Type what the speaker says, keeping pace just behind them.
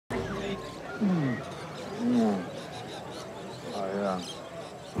Oh, yeah.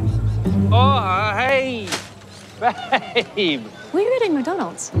 Oh, hey, babe. Were you eating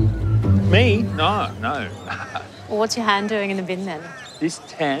McDonald's? Me? No. Well, what's your hand doing in the bin then? This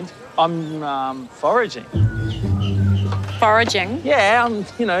tent, I'm foraging. Foraging? Yeah, I'm,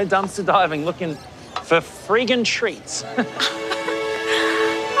 dumpster diving, looking for friggin' treats. I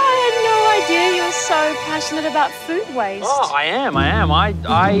had no idea you were so passionate about food waste. Oh, I am.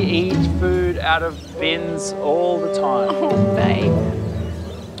 I eat food out of bins all the time. Oh, babe.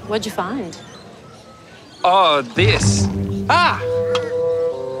 What'd you find? Oh, this. Ah!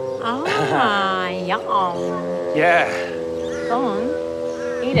 Ah, yum. Yeah. Go on,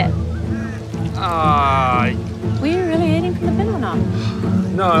 eat it. Were you really eating from the bin or not?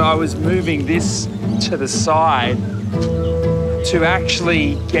 No, I was moving this to the side to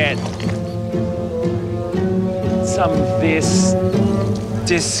actually get some of this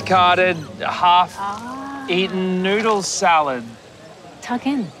discarded, half-eaten noodle salad. Tuck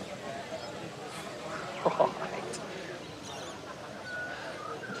in. Right.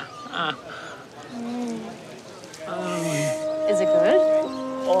 Is it good?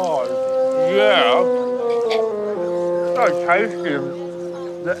 Oh, yeah. So tasty.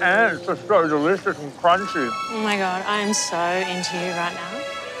 The ants are so delicious and crunchy. Oh my God, I am so into you right now.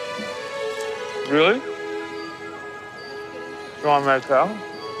 Really? You want to make out?